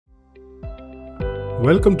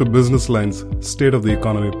Welcome to Businessline's State of the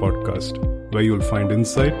Economy podcast, where you'll find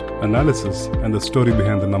insight, analysis, and the story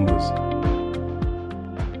behind the numbers.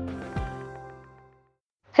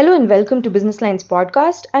 Hello and welcome to Businessline's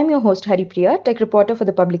podcast. I'm your host Haripriya, tech reporter for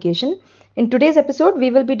the publication. In today's episode, we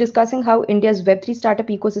will be discussing how India's Web3 startup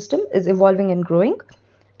ecosystem is evolving and growing.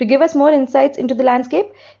 To give us more insights into the landscape,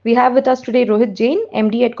 we have with us today Rohit Jain,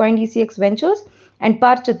 MD at CoinDCX Ventures, and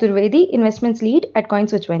Parth Chaturvedi, Investments Lead at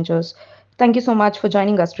CoinSwitch Ventures. Thank you so much for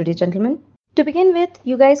joining us today, gentlemen. To begin with,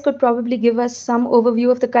 you guys could probably give us some overview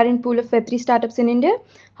of the current pool of Web3 startups in India.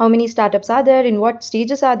 How many startups are there, in what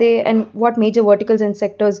stages are they, and what major verticals and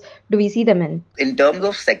sectors do we see them in? In terms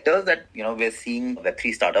of sectors that, we're seeing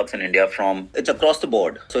Web3 startups in India from, it's across the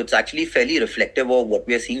board. So it's actually fairly reflective of what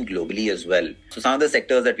we are seeing globally as well. So some of the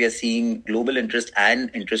sectors that we are seeing global interest and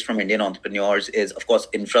interest from Indian entrepreneurs is, of course,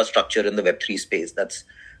 infrastructure in the Web3 space. That's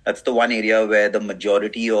the one area where the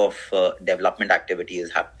majority of development activity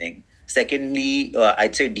is happening. Secondly,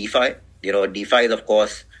 I'd say DeFi. DeFi is, of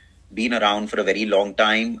course, been around for a very long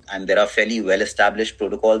time, and there are fairly well-established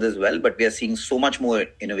protocols as well, but we are seeing so much more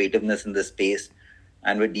innovativeness in this space.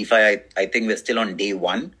 And with DeFi, I think we're still on day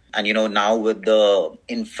one. And, now with the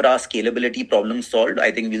infra scalability problem solved, I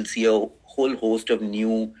think we'll see a whole host of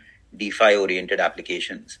new DeFi-oriented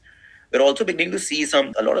applications. We're also beginning to see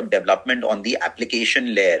a lot of development on the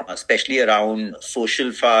application layer, especially around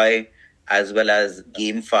social-fi as well as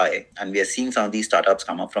GameFi. And we are seeing some of these startups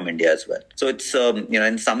come up from India as well. So it's,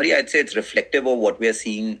 in summary, I'd say it's reflective of what we are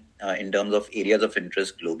seeing in terms of areas of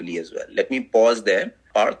interest globally as well. Let me pause there.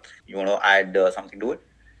 Parth, you want to add something to it?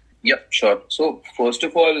 Yeah, sure. So first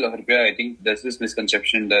of all, Haripriya, I think there's this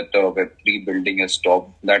misconception that Web3 building has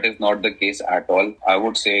stopped. That is not the case at all. I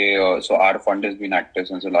would say, so our fund has been active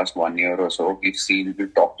since the last 1 year or so.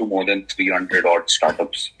 We've talked to more than 300 odd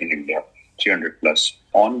startups in India, 300 plus.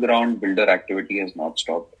 On-ground builder activity has not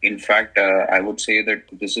stopped. In fact, I would say that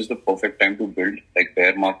this is the perfect time to build. Like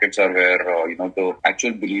bear markets are where, the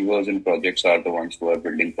actual believers in projects are the ones who are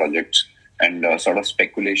building projects. And sort of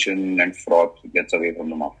speculation and fraud gets away from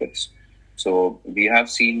the markets. So we have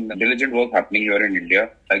seen diligent work happening here in India.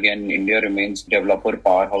 Again, India remains developer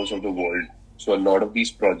powerhouse of the world. So a lot of these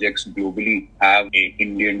projects globally have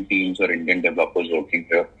Indian teams or Indian developers working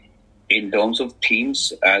here. In terms of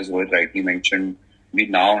themes, as Rohit rightly mentioned, we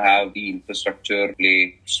now have the infrastructure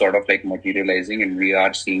play sort of like materializing, and we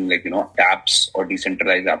are seeing dApps or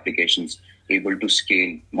decentralized applications able to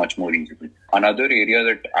scale much more easily. Another area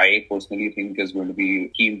that I personally think is going to be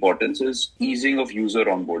key importance is easing of user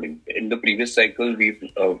onboarding. In the previous cycle, we've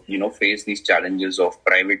faced these challenges of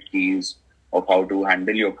private keys, of how to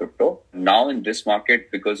handle your crypto. Now in this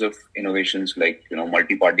market, because of innovations like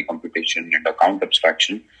multi-party computation and account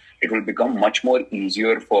abstraction, it will become much more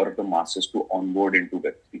easier for the masses to onboard into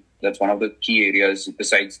Web3. That's one of the key areas,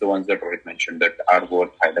 besides the ones that Rohit mentioned, that are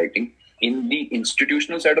worth highlighting. In the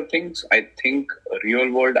institutional side of things, I think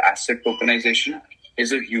real-world asset tokenization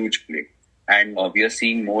is a huge play. And we are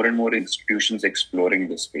seeing more and more institutions exploring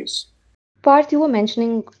this space. Parth, you were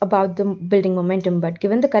mentioning about the building momentum, but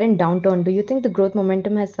given the current downturn, do you think the growth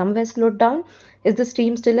momentum has somewhere slowed down? Is the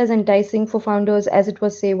stream still as enticing for founders as it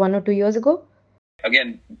was, say, 1 or 2 years ago?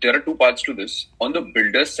 Again, there are two parts to this. On the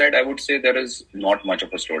builders side, I would say there is not much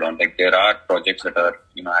of a slowdown. Like there are projects that are,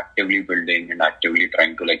 actively building and actively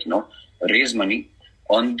trying to raise money.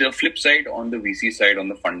 On the flip side, on the VC side, on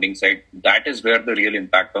the funding side, that is where the real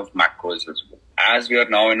impact of macro is visible. As we are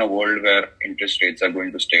now in a world where interest rates are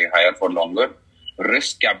going to stay higher for longer,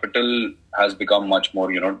 risk capital has become much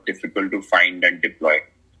more, difficult to find and deploy.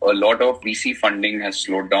 A lot of VC funding has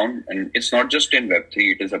slowed down, and it's not just in Web3,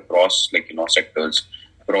 it is across sectors.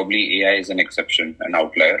 Probably AI is an exception, an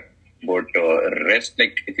outlier. But rest,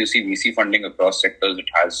 if you see VC funding across sectors, it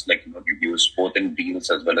has reduced both in deals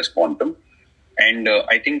as well as quantum. And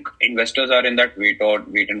I think investors are in that wait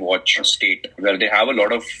and watch state where they have a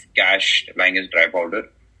lot of cash lying as dry powder,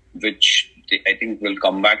 which I think will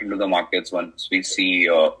come back into the markets once we see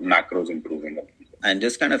macros improving. And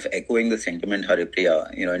just kind of echoing the sentiment,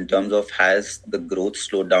 Haripriya, in terms of has the growth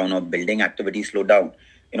slowed down or building activity slowed down?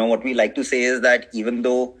 What we like to say is that even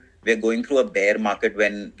though we're going through a bear market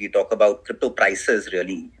when we talk about crypto prices,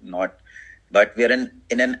 but we're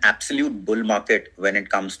in an absolute bull market when it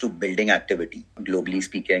comes to building activity, globally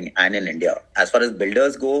speaking, and in India. As far as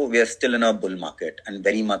builders go, we are still in a bull market, and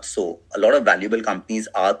very much so. A lot of valuable companies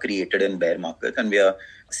are created in bear markets, and we are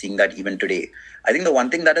seeing that even today. I think the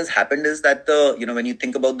one thing that has happened is that when you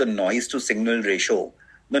think about the noise to signal ratio,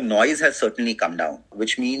 the noise has certainly come down,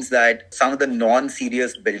 which means that some of the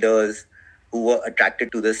non-serious builders who were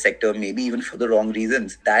attracted to this sector, maybe even for the wrong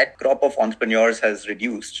reasons, that crop of entrepreneurs has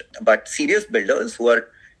reduced. But serious builders who are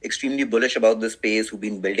extremely bullish about this space, who've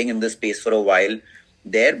been building in this space for a while,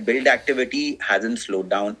 their build activity hasn't slowed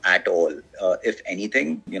down at all. If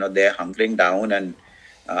anything, they're hunkering down, and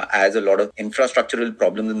as a lot of infrastructural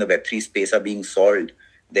problems in the Web3 space are being solved,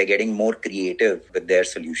 they're getting more creative with their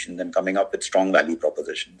solutions and coming up with strong value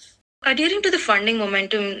propositions. Adhering to the funding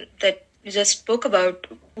momentum that you just spoke about,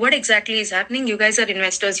 what exactly is happening? You guys are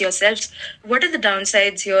investors yourselves. What are the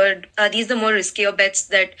downsides here? Are these the more riskier bets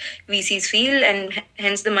that VCs feel and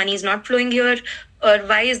hence the money is not flowing here? Or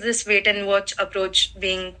why is this wait and watch approach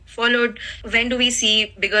being followed? When do we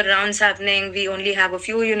see bigger rounds happening? We only have a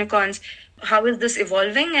few unicorns. How is this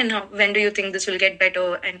evolving, and when do you think this will get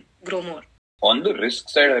better and grow more? On the risk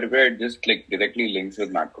side, Haripriya, it just directly links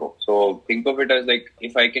with macro. So think of it as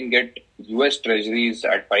if I can get US treasuries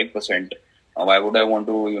at 5%, why would I want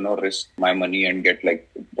to, risk my money and get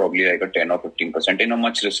probably a 10 or 15% in a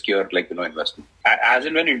much riskier, investment? As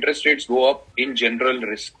and when interest rates go up, in general,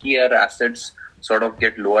 riskier assets sort of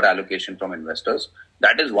get lower allocation from investors.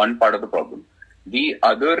 That is one part of the problem. The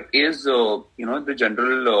other is, the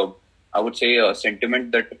general, I would say,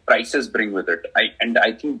 sentiment that prices bring with it.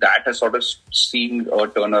 I think that has sort of seen a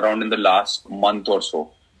turnaround in the last month or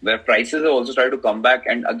so, where prices have also started to come back.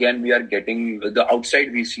 And again, we are getting the outside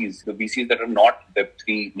VCs, the VCs that are not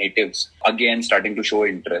Web3 natives, again starting to show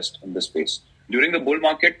interest in the space. During the bull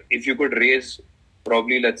market, if you could raise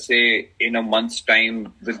probably, let's say, in a month's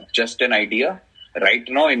time with just an idea, right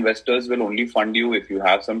now investors will only fund you if you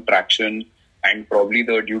have some traction, and probably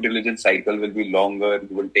the due diligence cycle will be longer.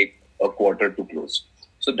 It will take a quarter to close.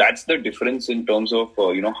 So that's the difference in terms of,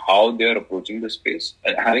 how they're approaching the space.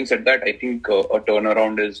 Having said that, I think a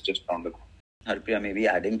turnaround is just around the corner. Haripriya, maybe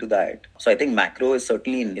adding to that. So I think macro is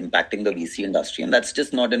certainly impacting the VC industry, and that's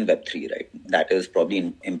just not in Web3, right? That is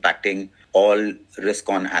probably impacting all risk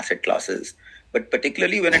on asset classes. But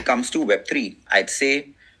particularly when it comes to Web3, I'd say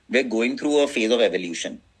we're going through a phase of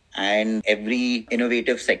evolution. And every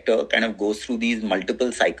innovative sector kind of goes through these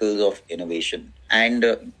multiple cycles of innovation.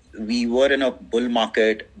 And we were in a bull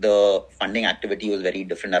market. The funding activity was very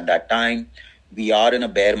different at that time. We are in a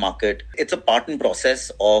bear market. It's a part and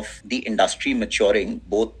process of the industry maturing,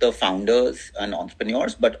 both the founders and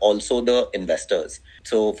entrepreneurs, but also the investors.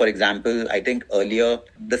 So, for example, I think earlier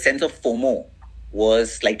the sense of FOMO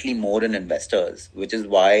was slightly more in investors, which is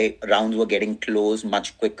why rounds were getting closed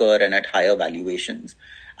much quicker and at higher valuations.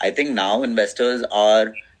 I think now investors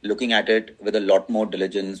are looking at it with a lot more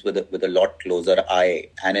diligence, with a lot closer eye.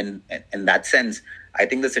 And in that sense, I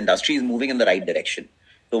think this industry is moving in the right direction.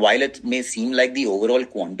 So while it may seem like the overall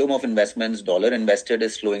quantum of investments, dollar invested,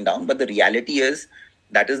 is slowing down, but the reality is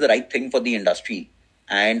that is the right thing for the industry.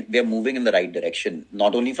 And we're moving in the right direction,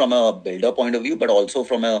 not only from a builder point of view, but also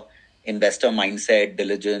from a investor mindset,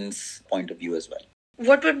 diligence point of view as well.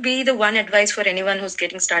 What would be the one advice for anyone who's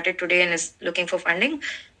getting started today and is looking for funding?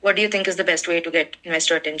 What do you think is the best way to get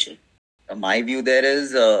investor attention? My view there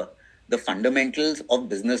is the fundamentals of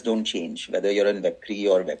business don't change, whether you're in Web3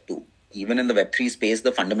 or Web2. Even in the Web3 space,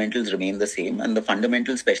 the fundamentals remain the same. And the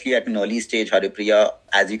fundamentals, especially at an early stage, Haripriya,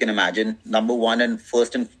 as you can imagine, number one and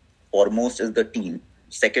first and foremost is the team.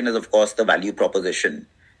 Second is, of course, the value proposition.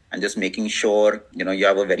 And just making sure, you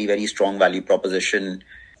have a very, very strong value proposition.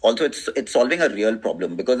 Also, it's solving a real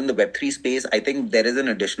problem, because in the Web3 space, I think there is an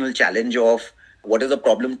additional challenge of what is a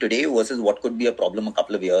problem today versus what could be a problem a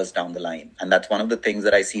couple of years down the line. And that's one of the things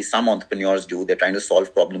that I see some entrepreneurs do. They're trying to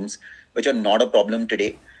solve problems which are not a problem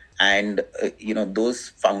today. And, those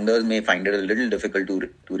founders may find it a little difficult to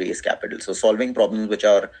raise capital. So solving problems which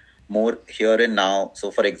are more here and now.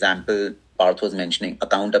 So, for example, Parth was mentioning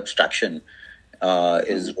account abstraction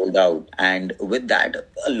is rolled out. And with that,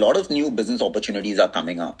 a lot of new business opportunities are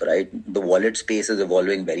coming up, right? The wallet space is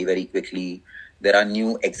evolving very, very quickly. There are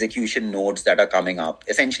new execution nodes that are coming up.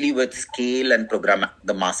 Essentially, with scale and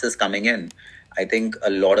the masses coming in, I think a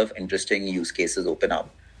lot of interesting use cases open up.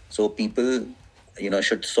 So people,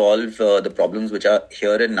 should solve the problems which are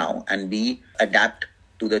here and now, and adapt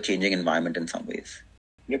to the changing environment in some ways.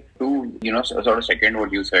 To sort of second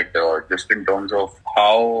what you said, just in terms of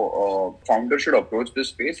how founders should approach this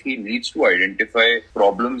space, he needs to identify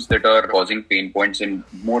problems that are causing pain points in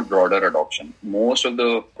more broader adoption. Most of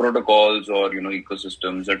the protocols or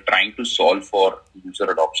ecosystems are trying to solve for user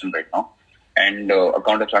adoption right now. And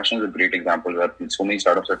account abstraction is a great example where so many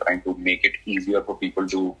startups are trying to make it easier for people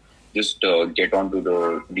to just get onto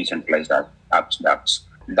the decentralized apps.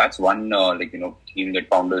 That's one theme that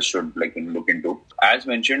founders should look into. As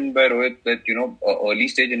mentioned by Rohit, that early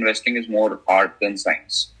stage investing is more art than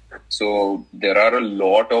science. So there are a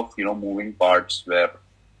lot of, moving parts where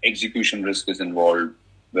execution risk is involved,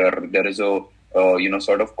 where there is a,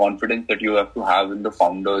 sort of confidence that you have to have in the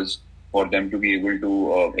founders for them to be able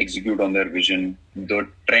to execute on their vision. The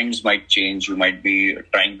trends might change. You might be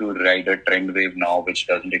trying to ride a trend wave now, which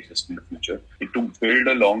doesn't exist in the future. To build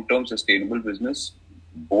a long-term sustainable business,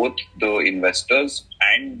 both the investors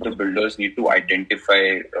and the builders need to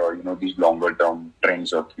identify, these longer-term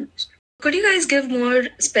trends or themes. Could you guys give more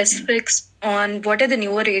specifics on what are the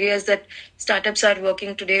newer areas that startups are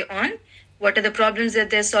working today on? What are the problems that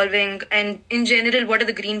they're solving? And in general, what are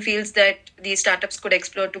the green fields that these startups could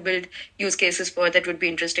explore to build use cases for that would be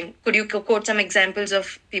interesting? Could you quote some examples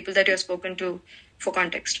of people that you have spoken to for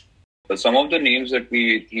context? Some of the names that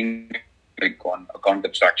we think, like on account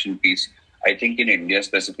abstraction piece, I think in India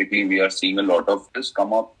specifically, we are seeing a lot of this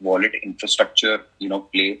come up. Wallet infrastructure,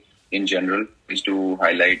 play in general is to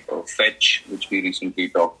highlight Fetch, which we recently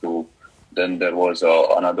talked to. Then there was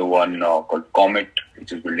another one called Comet,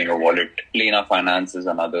 which is building a wallet. Plena Finance is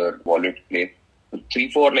another wallet play.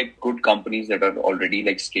 3-4 like good companies that are already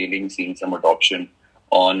like scaling, seeing some adoption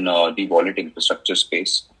on the wallet infrastructure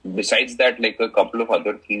space. Besides that, like a couple of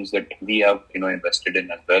other themes that we have invested in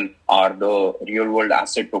as well are the real world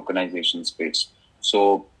asset tokenization space.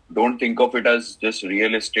 So don't think of it as just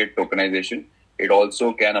real estate tokenization. It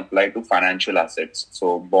also can apply to financial assets.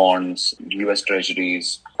 So bonds, US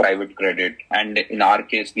treasuries, private credit. And in our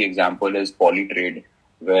case, the example is Polytrade,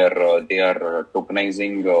 where they are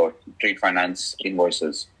tokenizing trade finance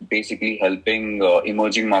invoices, basically helping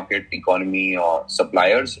emerging market economy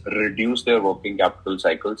suppliers reduce their working capital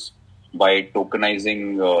cycles by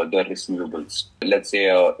tokenizing their receivables. Let's say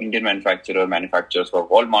an Indian manufacturer manufactures for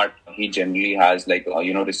Walmart. He generally has like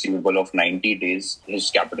receivable of 90 days. His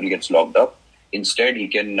capital gets locked up. Instead, he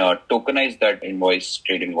can tokenize that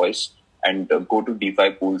trade invoice, and go to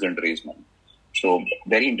DeFi pools and raise money. So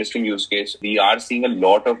very interesting use case. We are seeing a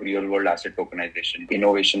lot of real world asset tokenization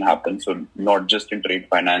innovation happen. So not just in trade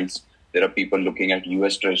finance, there are people looking at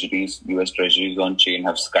US treasuries. US treasuries on chain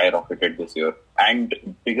have skyrocketed this year. And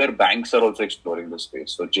bigger banks are also exploring this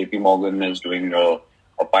space. So JP Morgan is doing a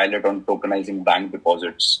pilot on tokenizing bank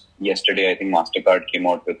deposits. Yesterday, I think MasterCard came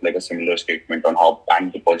out with like a similar statement on how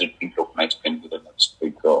bank deposit being tokenized can be the next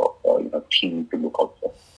big theme to look out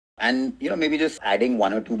for. And, maybe just adding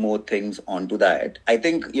one or two more things onto that. I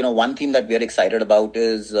think, one theme that we are excited about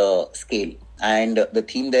is scale. And the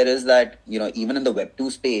theme there is that, even in the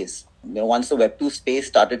Web2 space, once the Web2 space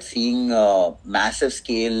started seeing massive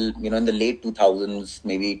scale, in the late 2000s,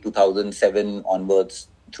 maybe 2007 onwards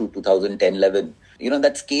through 2010-11,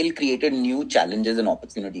 that scale created new challenges and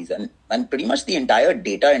opportunities. And pretty much the entire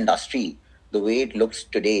data industry, the way it looks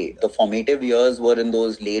today, the formative years were in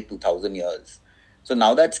those late 2000 years. So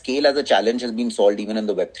now that scale as a challenge has been solved even in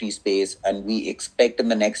the Web3 space, and we expect in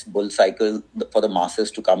the next bull cycle for the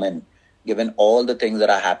masses to come in, given all the things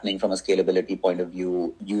that are happening from a scalability point of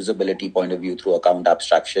view, usability point of view through account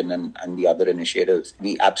abstraction and the other initiatives.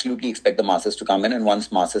 We absolutely expect the masses to come in. And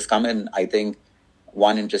once masses come in, I think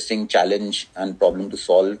one interesting challenge and problem to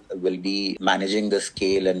solve will be managing the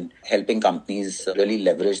scale and helping companies really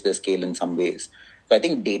leverage the scale in some ways. So I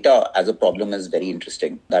think data as a problem is very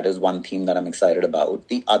interesting. That is one theme that I'm excited about.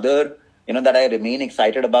 The other, that I remain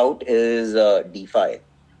excited about is DeFi.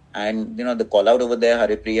 And, the call out over there,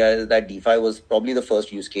 Haripriya, is that DeFi was probably the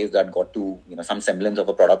first use case that got to, some semblance of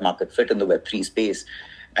a product market fit in the Web3 space.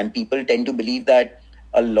 And people tend to believe that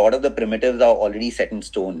a lot of the primitives are already set in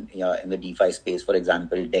stone in the DeFi space. For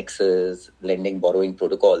example, DEXs, lending, borrowing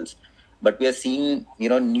protocols. But we are seeing,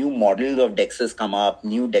 new models of DEXs come up,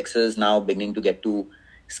 new DEXs now beginning to get to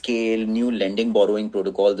scale, new lending, borrowing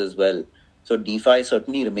protocols as well. So DeFi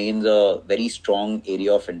certainly remains a very strong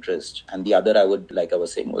area of interest. And the other I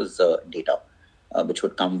was saying, was data, which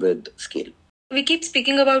would come with scale. We keep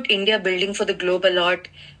speaking about India building for the globe a lot,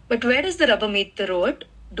 but where does the rubber meet the road?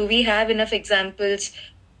 Do we have enough examples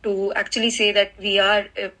to actually say that we are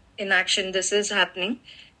in action, this is happening?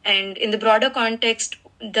 And in the broader context,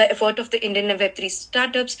 the effort of the Indian Web3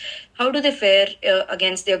 startups, how do they fare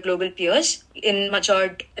against their global peers in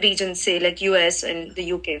matured regions, say like US and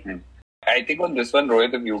the UK? I think on this one,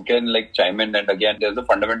 Rohit, if you can chime in, and again, there's a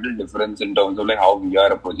fundamental difference in terms of how we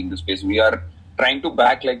are approaching the space. We are trying to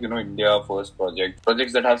back India first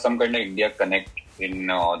projects that have some kind of India connect in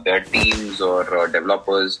their teams or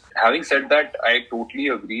developers. Having said that, I totally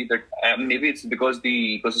agree that maybe it's because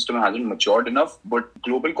the ecosystem hasn't matured enough, but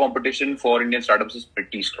global competition for Indian startups is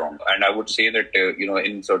pretty strong. And I would say that,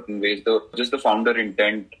 in certain ways, just the founder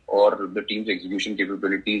intent or the team's execution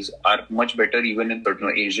capabilities are much better even in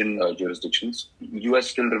certain Asian jurisdictions. US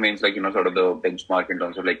still remains sort of the benchmark in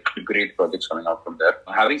terms of great projects coming out from there.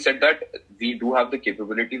 Having said that, we do have the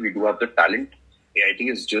capability, we do have the talent. I think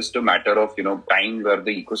it's just a matter of time where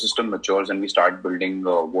the ecosystem matures and we start building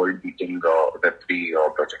world-beating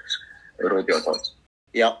Web3 projects. Rohit, your thoughts?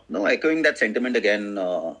 Yeah, no, echoing that sentiment again,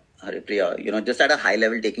 Haripriya, just at a high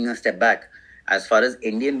level, taking a step back, as far as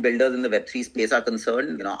Indian builders in the Web3 space are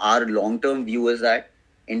concerned, our long-term view is that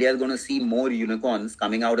India is going to see more unicorns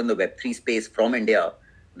coming out in the Web3 space from India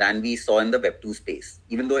than we saw in the Web2 space,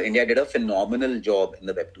 even though India did a phenomenal job in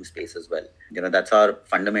the Web2 space as well. That's our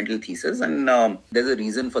fundamental thesis, and there's a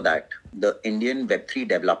reason for that. The Indian Web3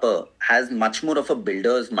 developer has much more of a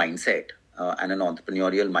builder's mindset and an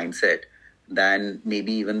entrepreneurial mindset than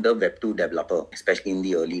maybe even the Web2 developer, especially in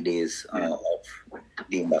the early days of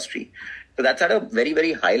the industry. So that's at a very,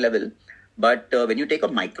 very high level. But when you take a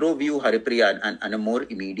micro view, Haripriya, and a more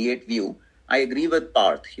immediate view, I agree with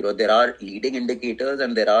Parth. There are leading indicators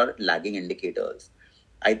and there are lagging indicators.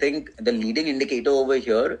 I think the leading indicator over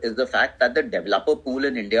here is the fact that the developer pool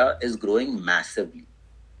in India is growing massively.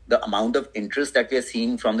 The amount of interest that we are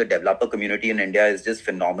seeing from the developer community in India is just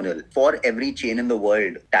phenomenal. For every chain in the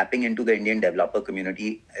world, tapping into the Indian developer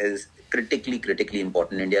community is critically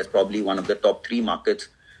important. India is probably one of the top 3 markets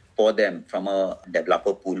for them from a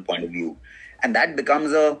developer pool point of view. And that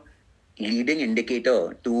becomes a leading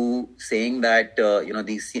indicator to saying that,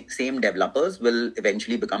 these same developers will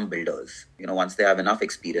eventually become builders, once they have enough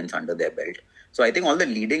experience under their belt. So I think all the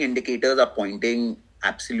leading indicators are pointing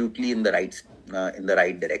absolutely in the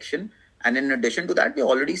right direction. And in addition to that, we're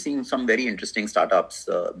already seeing some very interesting startups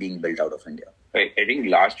being built out of India. I think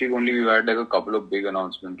last week only we had a couple of big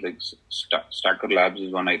announcements, like Stutter Labs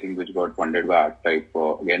is one, I think, which got funded by Archetype,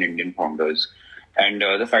 again, Indian founders. And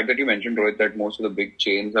the fact that you mentioned, Rohit, that most of the big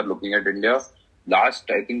chains are looking at India,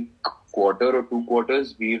 last, I think, quarter or 2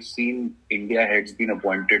 quarters, we've seen India heads being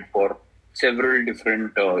appointed for several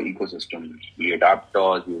different ecosystems, be it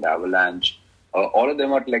Aptos, be it Avalanche. All of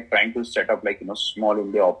them are trying to set up small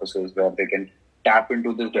India offices where they can tap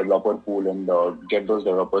into this developer pool and get those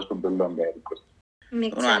developers to build on their ecosystem.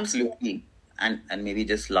 Makes sense. Absolutely. And maybe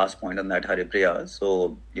just last point on that, Haripriya.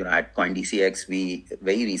 So, at CoinDCX, we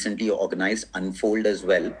very recently organized Unfold as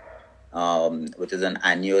well, which is an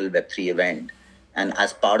annual Web3 event. And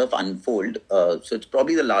as part of Unfold, so it's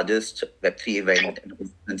probably the largest Web3 event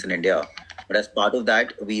in India. But as part of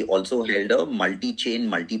that, we also held a multi-chain,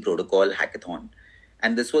 multi-protocol hackathon.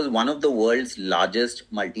 And this was one of the world's largest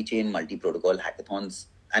multi-chain, multi-protocol hackathons.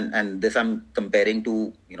 And this I'm comparing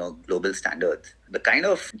to, global standards. The kind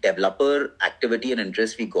of developer activity and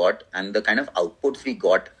interest we got and the kind of outputs we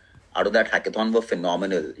got out of that hackathon were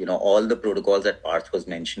phenomenal. All the protocols that Parth was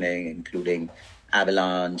mentioning, including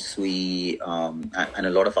Avalanche, Sui, and a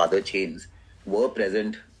lot of other chains were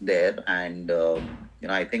present there. And,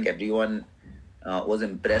 I think everyone was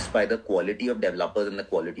impressed by the quality of developers and the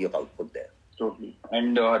quality of output there. Totally.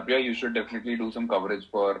 And Haripriya, you should definitely do some coverage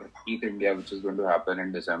for ETH India, which is going to happen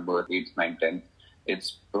in December 8th, 9th, 10th.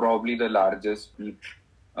 It's probably the largest ETH,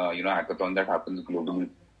 hackathon that happens globally.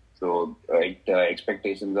 So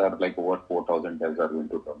expectations are over 4,000 devs are going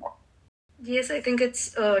to come out. Yes, I think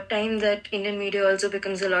it's time that Indian media also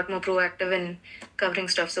becomes a lot more proactive in covering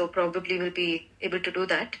stuff. So probably we'll be able to do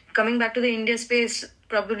that. Coming back to the India space,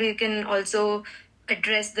 probably you can also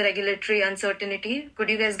address the regulatory uncertainty. Could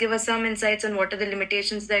you guys give us some insights on what are the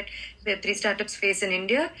limitations that Web3 startups face in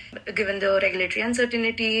India? Given the regulatory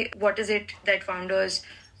uncertainty, what is it that founders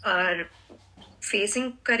are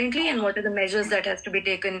facing currently, and what are the measures that has to be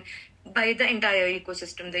taken by the entire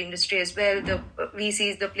ecosystem, the industry as well, the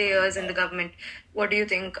VCs, the players, and the government? What do you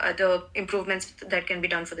think are the improvements that can be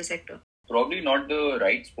done for the sector? Probably not the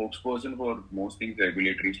right spokesperson for most things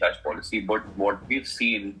regulatory/policy, but what we've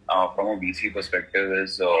seen from a VC perspective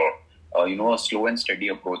is a slow and steady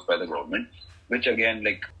approach by the government, which again,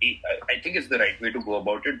 I think is the right way to go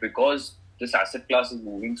about it, because this asset class is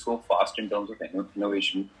moving so fast in terms of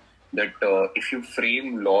innovation that if you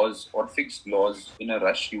frame laws or fix laws in a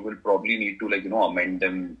rush, you will probably need to amend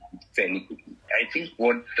them fairly quickly. I think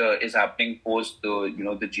what is happening post the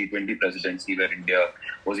G20 presidency, where India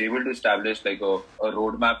was able to establish a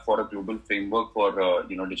roadmap for a global framework for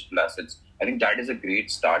digital assets. I think that is a great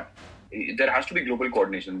start. There has to be global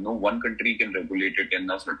coordination. No one country can regulate it in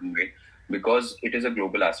a certain way. because it is a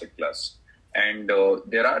global asset class. And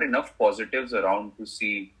there are enough positives around to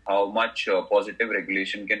see how much positive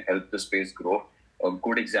regulation can help the space grow.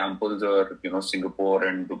 Good examples are, Singapore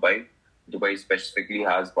and Dubai. Dubai specifically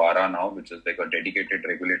has VARA now, which is like a dedicated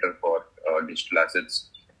regulator for digital assets.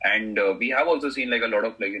 And we have also seen like a lot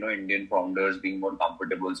of Indian founders being more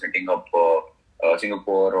comfortable setting up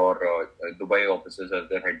Singapore or Dubai offices as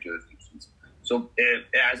their head jurisdictions. So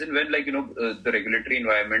as and when the regulatory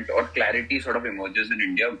environment or clarity sort of emerges in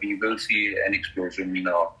India, we will see an explosion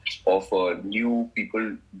of new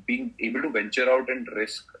people being able to venture out and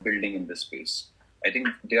risk building in this space. I think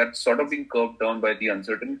they are sort of being curbed down by the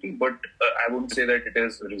uncertainty, but I wouldn't say that it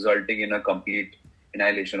is resulting in a complete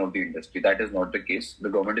annihilation of the industry. That is not the case. The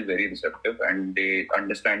government is very receptive and they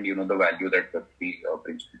understand, the value that Web3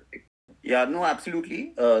 brings to the table. Yeah, no,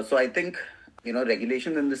 absolutely. So I think,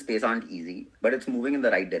 regulations in this space aren't easy, but it's moving in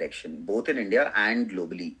the right direction, both in India and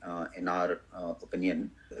globally, in our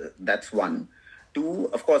opinion. That's one.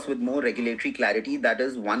 Two, of course, with more regulatory clarity, that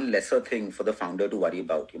is one lesser thing for the founder to worry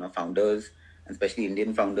about. Founders, especially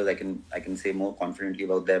Indian founders, I can say more confidently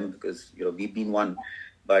about them because, we've been one.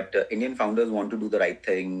 But Indian founders want to do the right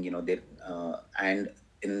thing, and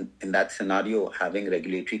in that scenario, having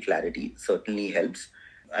regulatory clarity certainly helps.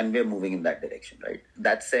 And we're moving in that direction, right?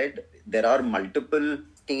 That said, there are multiple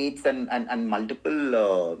states and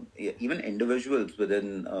multiple even individuals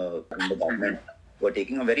within the government who are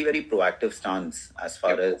taking a very, very proactive stance as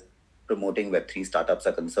far as promoting Web3 startups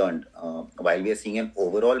are concerned. While we are seeing an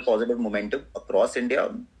overall positive momentum across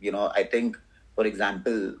India, I think, for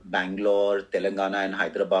example, Bangalore, Telangana and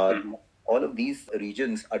Hyderabad, all of these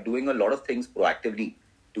regions are doing a lot of things proactively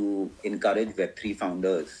to encourage Web3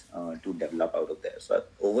 founders to develop out of there. So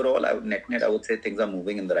overall, I would say things are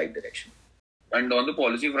moving in the right direction. And on the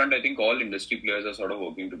policy front, I think all industry players are sort of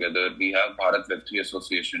working together. We have Bharat Web3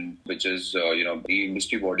 Association, which is, the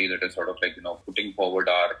industry body that is sort of putting forward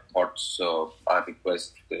our thoughts, our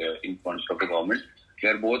requests in front of the government.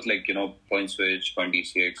 They're both CoinSwitch,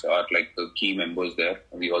 CoinDCX are the key members there.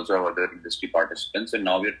 We also have other industry participants, and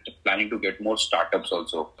now we're planning to get more startups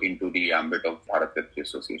also into the ambit of Bharat Web3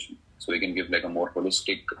 Association. So we can give a more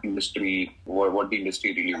holistic industry, what the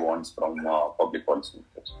industry really wants from public policy.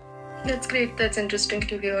 That's great. That's interesting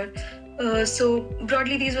to hear. So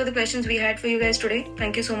broadly, these were the questions we had for you guys today.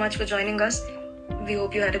 Thank you so much for joining us. We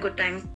hope you had a good time.